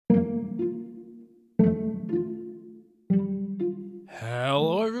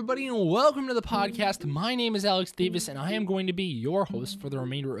everybody, and welcome to the podcast. My name is Alex Davis, and I am going to be your host for the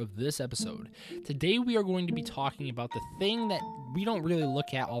remainder of this episode. Today, we are going to be talking about the thing that we don't really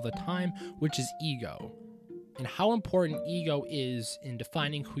look at all the time, which is ego, and how important ego is in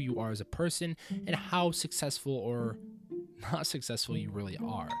defining who you are as a person and how successful or not successful you really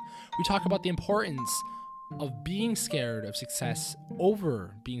are. We talk about the importance of being scared of success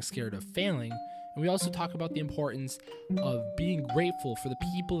over being scared of failing. And we also talk about the importance of being grateful for the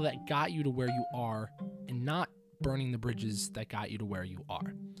people that got you to where you are and not burning the bridges that got you to where you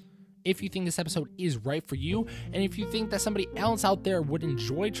are. If you think this episode is right for you, and if you think that somebody else out there would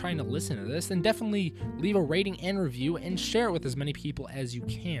enjoy trying to listen to this, then definitely leave a rating and review and share it with as many people as you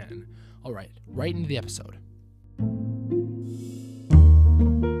can. All right, right into the episode.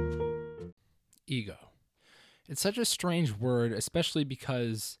 Ego. It's such a strange word, especially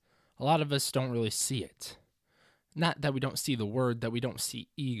because a lot of us don't really see it. Not that we don't see the word, that we don't see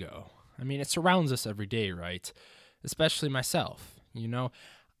ego. I mean, it surrounds us every day, right? Especially myself. You know,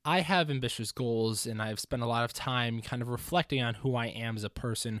 I have ambitious goals, and I've spent a lot of time kind of reflecting on who I am as a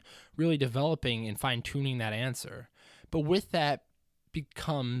person, really developing and fine-tuning that answer. But with that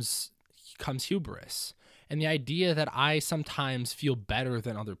comes hubris, and the idea that I sometimes feel better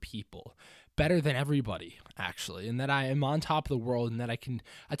than other people, better than everybody, actually, and that I am on top of the world and that I can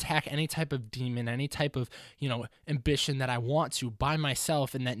attack any type of demon, any type of, ambition that I want to by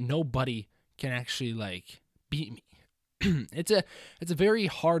myself, and that nobody can actually beat me. It's a very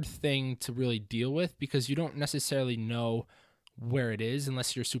hard thing to really deal with because you don't necessarily know where it is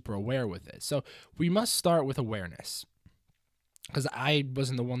unless you're super aware with it. So we must start with awareness. Because I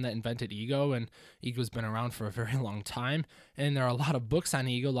wasn't the one that invented ego, and ego's been around for a very long time, and there are a lot of books on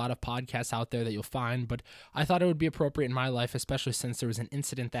ego, a lot of podcasts out there that you'll find, but I thought it would be appropriate in my life, especially since there was an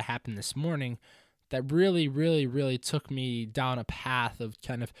incident that happened this morning that really, really, really took me down a path of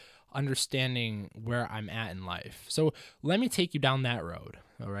kind of understanding where I'm at in life. So let me take you down that road,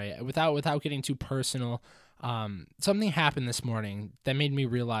 all right? Without getting too personal. Something happened this morning that made me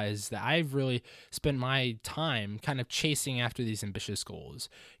realize that I've really spent my time kind of chasing after these ambitious goals.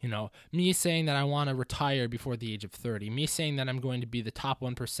 Me saying that I want to retire before the age of 30, me saying that I'm going to be the top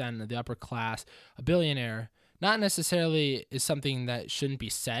 1% of the upper class, a billionaire, not necessarily is something that shouldn't be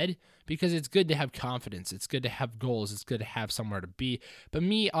said, because it's good to have confidence, it's good to have goals, it's good to have somewhere to be. But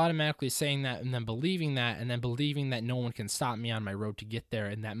me automatically saying that and then believing that no one can stop me on my road to get there,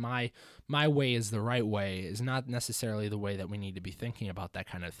 and that my way is the right way, is not necessarily the way that we need to be thinking about that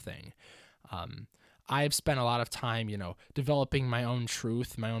kind of thing. I've spent a lot of time, developing my own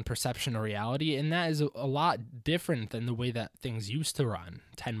truth, my own perception of reality, and that is a lot different than the way that things used to run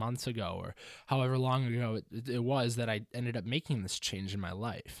 10 months ago or however long ago it was that I ended up making this change in my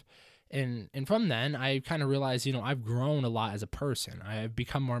life. And from then, I kind of realized, I've grown a lot as a person. I've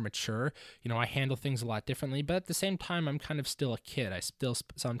become more mature. I handle things a lot differently. But at the same time, I'm kind of still a kid. I still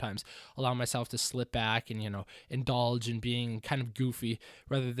sometimes allow myself to slip back and, indulge in being kind of goofy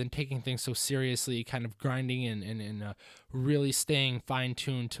rather than taking things so seriously, kind of grinding and really staying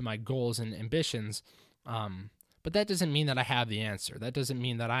fine-tuned to my goals and ambitions. But that doesn't mean that I have the answer. That doesn't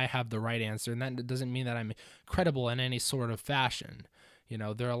mean that I have the right answer. And that doesn't mean that I'm credible in any sort of fashion.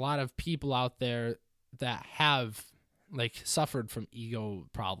 There are a lot of people out there that have suffered from ego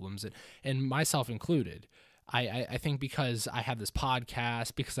problems, and myself included. I think because I have this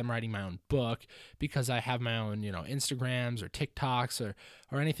podcast, because I'm writing my own book, because I have my own, Instagrams or TikToks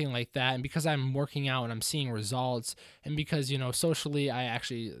or anything like that, and because I'm working out and I'm seeing results, and because, socially I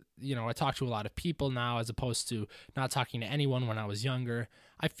actually, I talk to a lot of people now as opposed to not talking to anyone when I was younger.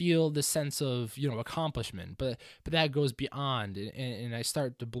 I feel this sense of, accomplishment, but that goes beyond, and I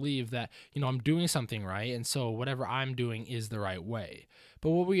start to believe that, I'm doing something right, and so whatever I'm doing is the right way.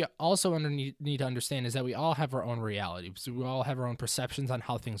 But what we also need to understand is that we all have our own reality. So we all have our own perceptions on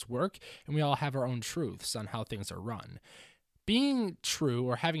how things work, and we all have our own truths on how things are run. Being true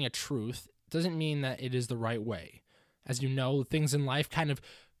or having a truth doesn't mean that it is the right way. As you know, things in life kind of,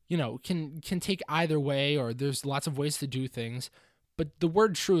 can take either way, or there's lots of ways to do things. But the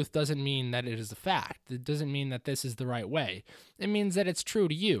word truth doesn't mean that it is a fact. It doesn't mean that this is the right way. It means that it's true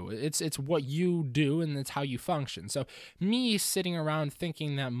to you. It's what you do, and it's how you function. So me sitting around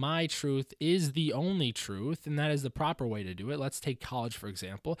thinking that my truth is the only truth and that is the proper way to do it. Let's take college, for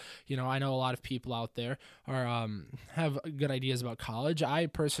example. I know a lot of people out there have good ideas about college. I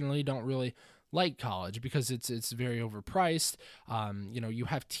personally don't really like college because it's very overpriced. You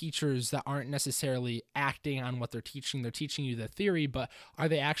have teachers that aren't necessarily acting on what they're teaching. They're teaching you the theory, but are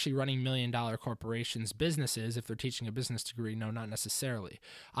they actually running $1 million corporations, businesses? If they're teaching a business degree, no, not necessarily.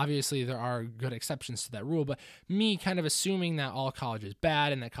 Obviously, there are good exceptions to that rule, but me kind of assuming that all college is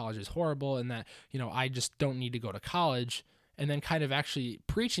bad and that college is horrible and that, I just don't need to go to college, and then kind of actually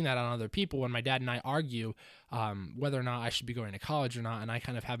preaching that on other people when my dad and I argue whether or not I should be going to college or not, and I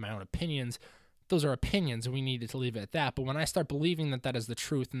kind of have my own opinions. Those are opinions, and we needed to leave it at that. But when I start believing that that is the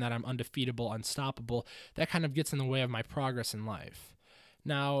truth and that I'm undefeatable, unstoppable, that kind of gets in the way of my progress in life.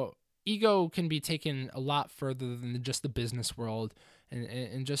 Now, ego can be taken a lot further than just the business world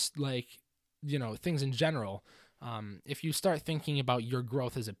and just like, things in general. If you start thinking about your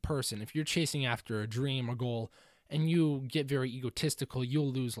growth as a person, if you're chasing after a dream or goal, and you get very egotistical,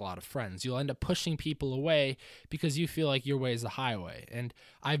 you'll lose a lot of friends. You'll end up pushing people away because you feel like your way is the highway. And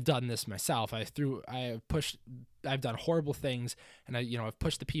I've done this myself. I've done horrible things, and I've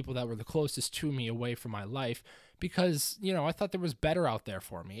pushed the people that were the closest to me away from my life because, I thought there was better out there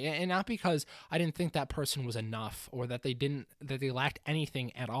for me. And not because I didn't think that person was enough or that they lacked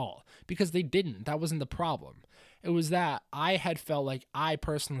anything at all, because they didn't. That wasn't the problem. It was that I had felt like I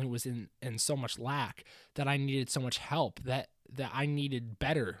personally was in so much lack, that I needed so much help, that I needed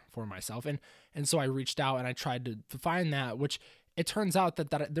better for myself. And so I reached out and I tried to find that, which it turns out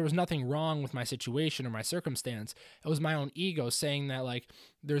that there was nothing wrong with my situation or my circumstance. It was my own ego saying that, like,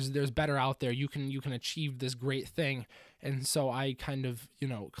 there's better out there. You can achieve this great thing. And so I kind of,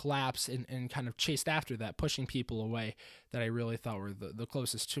 collapsed and kind of chased after that, pushing people away that I really thought were the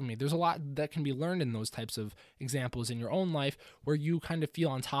closest to me. There's a lot that can be learned in those types of examples in your own life where you kind of feel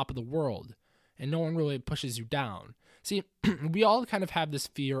on top of the world and no one really pushes you down. See, we all kind of have this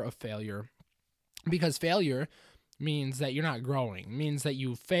fear of failure, because failure means that you're not growing, means that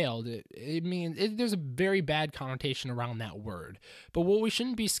you failed. There's a very bad connotation around that word. But what we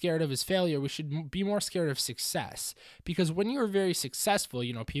shouldn't be scared of is failure. We should be more scared of success, because when you're very successful,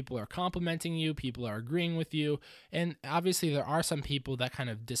 people are complimenting you, people are agreeing with you, and obviously there are some people that kind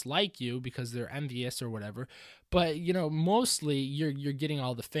of dislike you because they're envious or whatever. But, mostly you're getting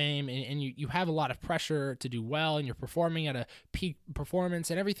all the fame and you have a lot of pressure to do well, and you're performing at a peak performance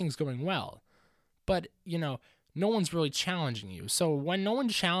and everything's going well. But, no one's really challenging you. So when no one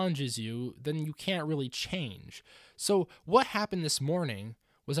challenges you, then you can't really change. So what happened this morning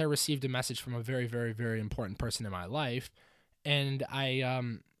was I received a message from a very, very, very important person in my life, and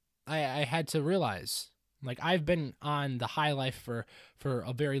I had to realize, like, I've been on the high life for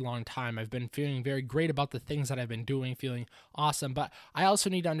a very long time. I've been feeling very great about the things that I've been doing, feeling awesome, but I also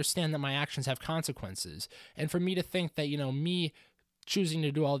need to understand that my actions have consequences. And for me to think that, me choosing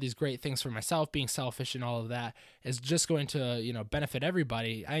to do all these great things for myself, being selfish and all of that, is just going to, benefit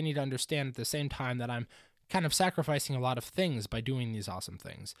everybody, I need to understand at the same time that I'm kind of sacrificing a lot of things by doing these awesome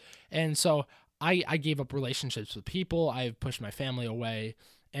things. And so I gave up relationships with people. I've pushed my family away.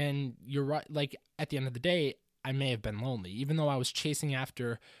 And you're right, like, at the end of the day, I may have been lonely, even though I was chasing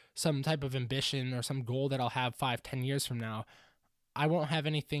after some type of ambition or some goal that I'll have 5-10 years from now. I won't have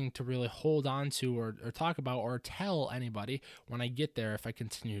anything to really hold on to or talk about or tell anybody when I get there if I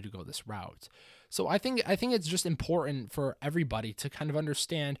continue to go this route. So I think it's just important for everybody to kind of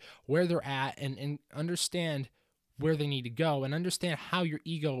understand where they're at and understand where they need to go and understand how your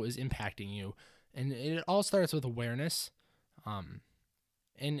ego is impacting you. And it all starts with awareness.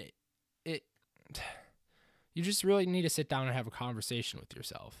 And you just really need to sit down and have a conversation with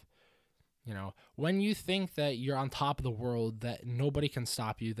yourself. When you think that you're on top of the world, that nobody can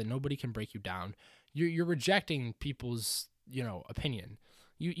stop you, that nobody can break you down, you're rejecting people's, opinion.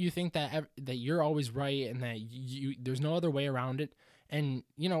 You think that you're always right and that there's no other way around it. And,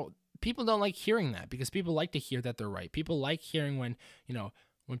 people don't like hearing that, because people like to hear that they're right. People like hearing when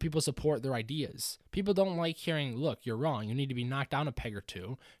people support their ideas. People don't like hearing, look, you're wrong. You need to be knocked down a peg or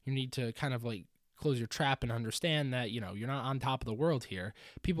two. You need to kind of like close your trap and understand that, you're not on top of the world here.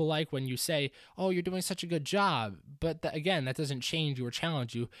 People like when you say, oh, you're doing such a good job. But again, that doesn't change you or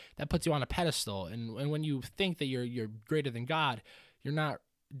challenge you. That puts you on a pedestal. And when you think that you're greater than God, you're not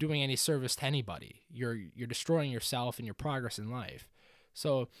doing any service to anybody. You're destroying yourself and your progress in life.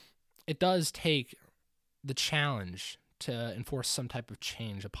 So it does take the challenge to enforce some type of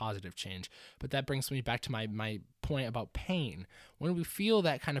change, a positive change. But that brings me back to my point about pain. When we feel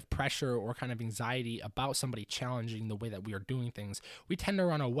that kind of pressure or kind of anxiety about somebody challenging the way that we are doing things, we tend to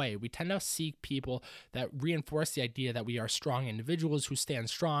run away. We tend to seek people that reinforce the idea that we are strong individuals who stand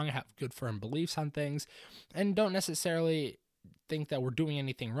strong, have good firm beliefs on things, and don't necessarily think that we're doing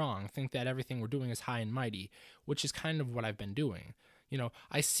anything wrong, think that everything we're doing is high and mighty, which is kind of what I've been doing.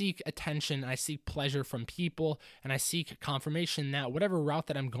 I seek attention, I seek pleasure from people, and I seek confirmation that whatever route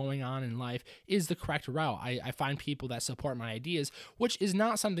that I'm going on in life is the correct route. I find people that support my ideas, which is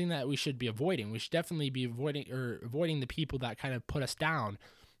not something that we should be avoiding. We should definitely be avoiding the people that kind of put us down.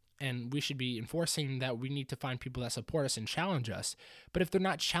 And we should be enforcing that we need to find people that support us and challenge us. But if they're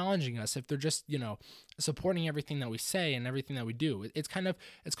not challenging us, if they're just, supporting everything that we say and everything that we do, it's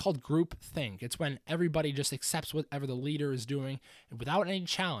called group think. It's when everybody just accepts whatever the leader is doing and without any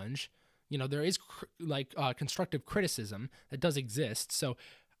challenge. There is constructive criticism that does exist. So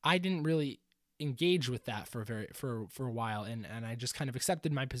I didn't really engage with that for a while, and I just kind of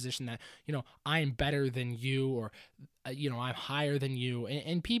accepted my position that I'm better than you, or I'm higher than you,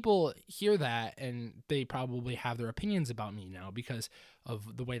 and people hear that and they probably have their opinions about me now because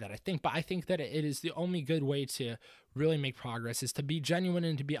of the way that I think. But I think that it is the only good way to really make progress is to be genuine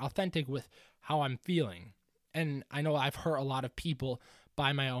and to be authentic with how I'm feeling. And I know I've hurt a lot of people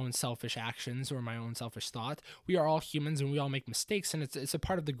by my own selfish actions or my own selfish thought. We are all humans and we all make mistakes, and it's a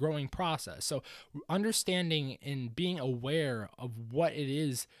part of the growing process. So understanding and being aware of what it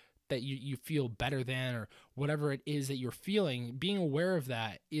is that you feel better than, or whatever it is that you're feeling, being aware of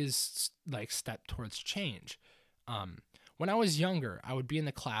that is like step towards change. When I was younger, I would be in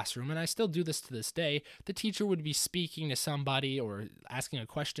the classroom, and I still do this to this day. The teacher would be speaking to somebody or asking a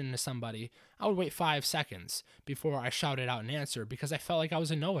question to somebody. I would wait 5 seconds before I shouted out an answer because I felt like I was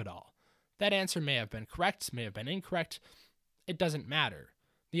a know-it-all. That answer may have been correct, may have been incorrect. It doesn't matter.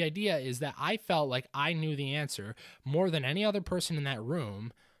 The idea is that I felt like I knew the answer more than any other person in that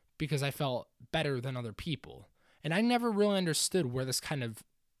room because I felt better than other people. And I never really understood where this kind of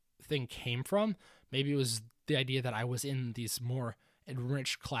thing came from. Maybe it was the idea that I was in these more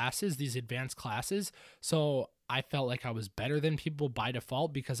enriched classes, these advanced classes. So I felt like I was better than people by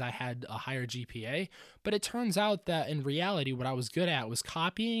default because I had a higher GPA. But it turns out that in reality, what I was good at was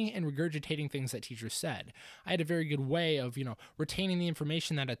copying and regurgitating things that teachers said. I had a very good way of, retaining the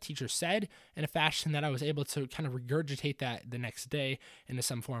information that a teacher said in a fashion that I was able to kind of regurgitate that the next day into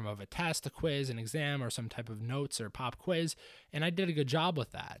some form of a test, a quiz, an exam, or some type of notes or pop quiz. And I did a good job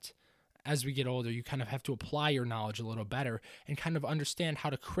with that. As we get older, you kind of have to apply your knowledge a little better and kind of understand how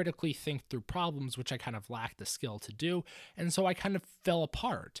to critically think through problems, which I kind of lacked the skill to do. And so I kind of fell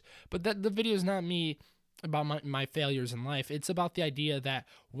apart. But the video is not me about my failures in life. It's about the idea that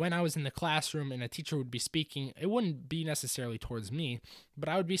when I was in the classroom and a teacher would be speaking, it wouldn't be necessarily towards me, but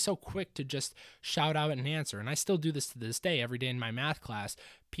I would be so quick to just shout out an answer. And I still do this to this day. Every day in my math class,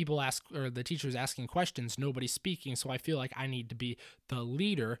 people ask, or the teacher is asking questions, nobody's speaking, so I feel like I need to be the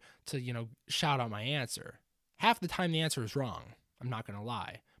leader to, shout out my answer. Half the time the answer is wrong, I'm not going to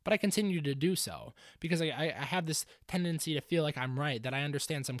lie. But I continue to do so because I have this tendency to feel like I'm right, that I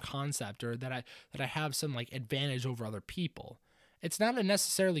understand some concept, or that I have some advantage over other people. It's not a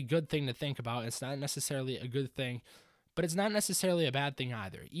necessarily good thing to think about. It's not necessarily a good thing, but it's not necessarily a bad thing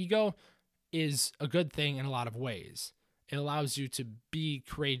either. Ego is a good thing in a lot of ways. It allows you to be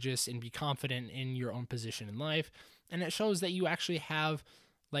courageous and be confident in your own position in life, and it shows that you actually have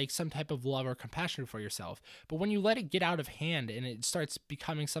some type of love or compassion for yourself. But when you let it get out of hand and it starts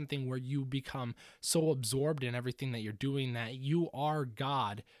becoming something where you become so absorbed in everything that you're doing that you are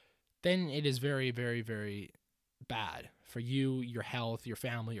God, then it is very, very, very bad for you, your health, your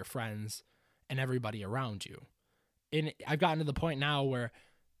family, your friends, and everybody around you. And I've gotten to the point now where,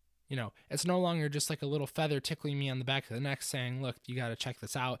 it's no longer just like a little feather tickling me on the back of the neck saying, look, you got to check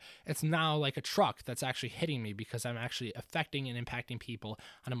this out. It's now like a truck that's actually hitting me because I'm actually affecting and impacting people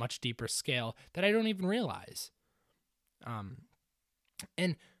on a much deeper scale that I don't even realize.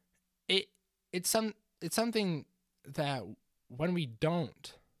 And it's something that when we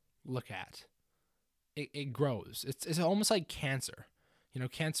don't look at, it grows. It's almost like cancer.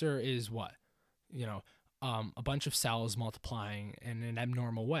 Cancer is what? A bunch of cells multiplying in an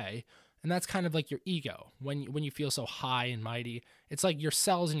abnormal way. And that's kind of like your ego. When you feel so high and mighty, it's like your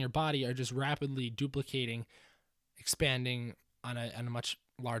cells in your body are just rapidly duplicating, expanding on a much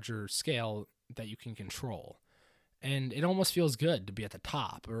larger scale that you can control. And it almost feels good to be at the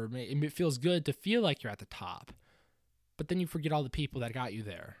top, or it feels good to feel like you're at the top. But then you forget all the people that got you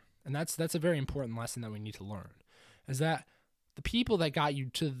there. And that's a very important lesson that we need to learn, is that the people that got you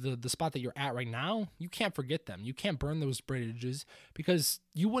to the spot that you're at right now, you can't forget them. You can't burn those bridges because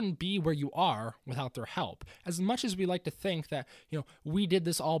you wouldn't be where you are without their help. As much as we like to think that, we did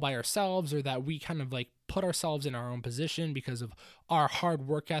this all by ourselves, or that we kind of put ourselves in our own position because of our hard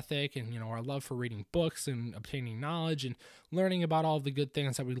work ethic and, our love for reading books and obtaining knowledge and learning about all the good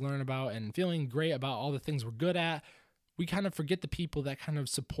things that we learn about and feeling great about all the things we're good at, we kind of forget the people that kind of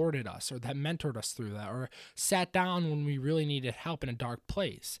supported us or that mentored us through that or sat down when we really needed help in a dark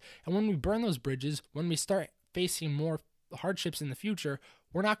place. And when we burn those bridges, when we start facing more hardships in the future,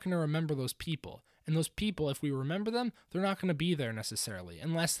 we're not going to remember those people. And those people, if we remember them, they're not going to be there necessarily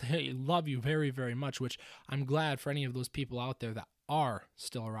unless they love you very, very much, which I'm glad for any of those people out there that are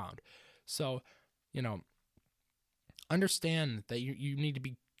still around. So, understand that you need to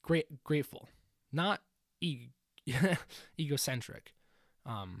be grateful, not egocentric.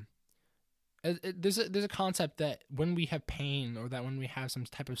 There's a concept that when we have pain or that when we have some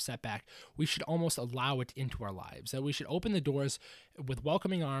type of setback, we should almost allow it into our lives, that we should open the doors with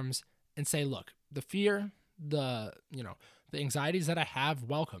welcoming arms and say, look, the fear, the anxieties that I have,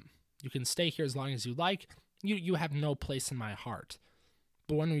 welcome. You can stay here as long as you like. You have no place in my heart.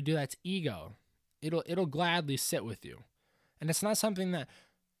 But when we do that to ego, it'll gladly sit with you. And it's not something that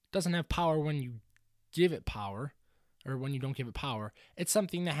doesn't have power when you give it power or when you don't give it power. It's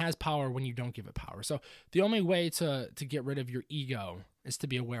something that has power when you don't give it power. So the only way to get rid of your ego is to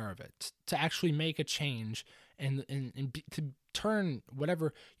be aware of it, to actually make a change and to turn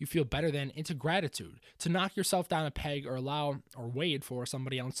whatever you feel better than into gratitude, to knock yourself down a peg or allow or wait for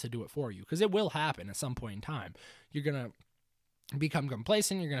somebody else to do it for you. Because it will happen at some point in time. You're going to become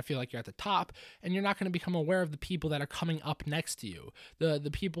complacent, you're going to feel like you're at the top, and you're not going to become aware of the people that are coming up next to you, the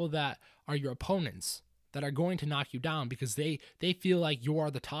people that are your opponents that are going to knock you down because they feel like you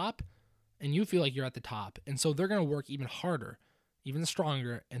are the top and you feel like you're at the top, and so they're going to work even harder, even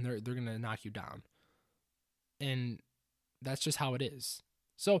stronger, and they're going to knock you down. And that's just how it is.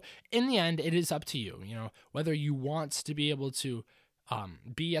 So in the end, it is up to you, whether you want to be able to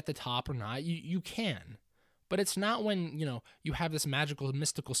be at the top or not. You can. But it's not when, you have this magical,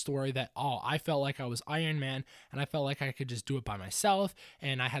 mystical story that, I felt like I was Iron Man and I felt like I could just do it by myself.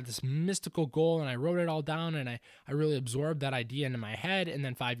 And I had this mystical goal and I wrote it all down and I really absorbed that idea into my head. And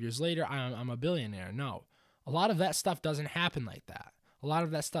then 5 years later, I'm a billionaire. No, a lot of that stuff doesn't happen like that. A lot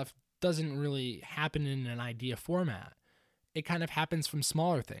of that stuff doesn't really happen in an idea format. It kind of happens from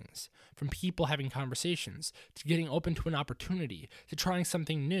smaller things, from people having conversations, to getting open to an opportunity, to trying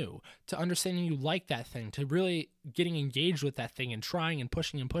something new, to understanding you like that thing, to really getting engaged with that thing and trying and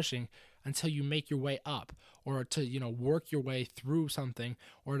pushing until you make your way up, or to, work your way through something,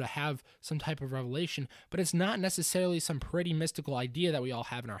 or to have some type of revelation. But it's not necessarily some pretty mystical idea that we all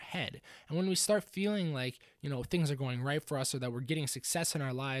have in our head. And when we start feeling like, things are going right for us or that we're getting success in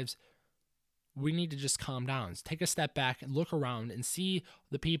our lives, we need to just calm down, take a step back and look around and see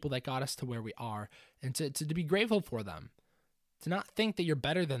the people that got us to where we are and to be grateful for them, to not think that you're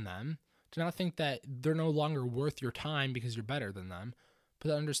better than them, to not think that they're no longer worth your time because you're better than them, but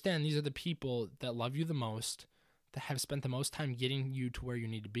to understand these are the people that love you the most, that have spent the most time getting you to where you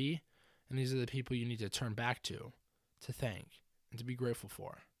need to be, and these are the people you need to turn back to thank, and to be grateful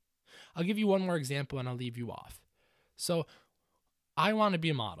for. I'll give you one more example and I'll leave you off. So I want to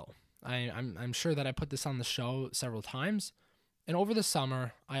be a model. I'm sure that I put this on the show several times. And over the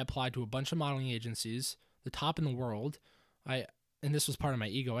summer, I applied to a bunch of modeling agencies, the top in the world. And this was part of my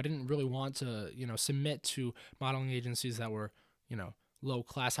ego. I didn't really want to, submit to modeling agencies that were, low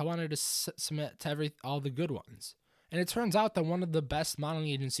class. I wanted to submit to all the good ones. And it turns out that one of the best modeling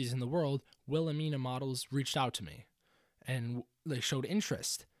agencies in the world, Wilhelmina Models, reached out to me. And they showed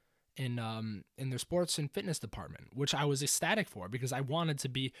interest in their sports and fitness department, which I was ecstatic for because I wanted to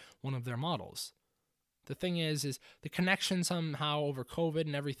be one of their models. The thing is the connection somehow over COVID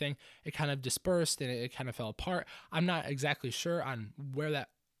and everything, it kind of dispersed and it kind of fell apart. I'm not exactly sure on where the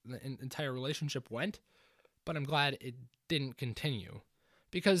entire relationship went, but I'm glad it didn't continue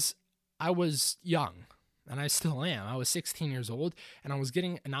because I was young. And I still am. I was 16 years old, and I was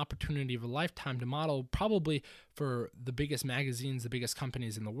getting an opportunity of a lifetime to model probably for the biggest magazines, the biggest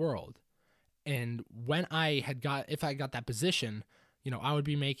companies in the world. And if I got that position, I would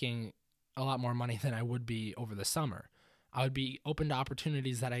be making a lot more money than I would be over the summer. I would be open to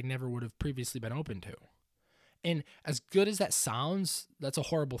opportunities that I never would have previously been open to. And as good as that sounds, that's a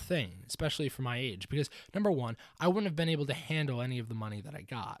horrible thing, especially for my age, because number one, I wouldn't have been able to handle any of the money that I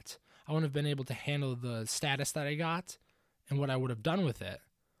got. I wouldn't have been able to handle the status that I got, and what I would have done with it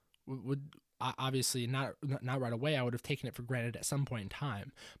would obviously not right away. I would have taken it for granted at some point in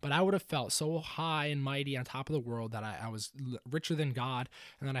time, but I would have felt so high and mighty on top of the world that I was richer than God,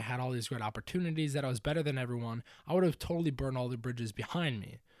 and that I had all these great opportunities, that I was better than everyone. I would have totally burned all the bridges behind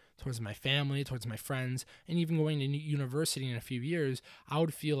me towards my family, towards my friends, and even going to university in a few years. I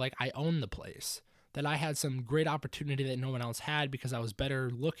would feel like I owned the place, that I had some great opportunity that no one else had because I was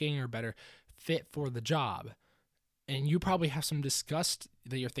better looking or better fit for the job. And you probably have some disgust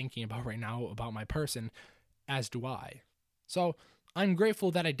that you're thinking about right now about my person, as do I. So I'm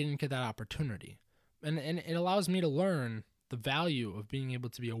grateful that I didn't get that opportunity. And it allows me to learn the value of being able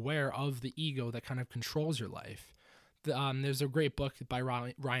to be aware of the ego that kind of controls your life. There's a great book by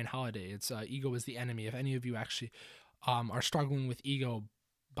Ryan Holiday. It's Ego is the Enemy. If any of you actually are struggling with ego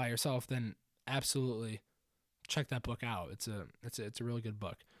by yourself, then absolutely check that book out. It's a really good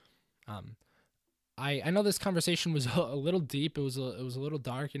book. I know this conversation was a little deep. It was a little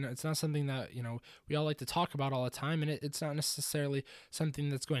dark. It's not something that we all like to talk about all the time, and it's not necessarily something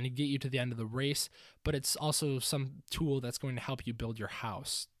that's going to get you to the end of the race. But it's also some tool that's going to help you build your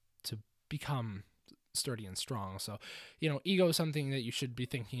house to become sturdy and strong. So, ego is something that you should be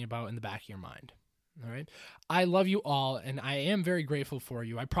thinking about in the back of your mind. All right. I love you all, and I am very grateful for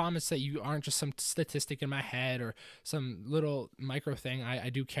you. I promise that you aren't just some statistic in my head or some little micro thing. I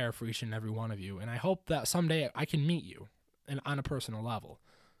do care for each and every one of you, and I hope that someday I can meet you on a personal level.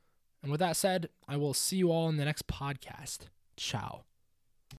 And with that said, I will see you all in the next podcast. Ciao.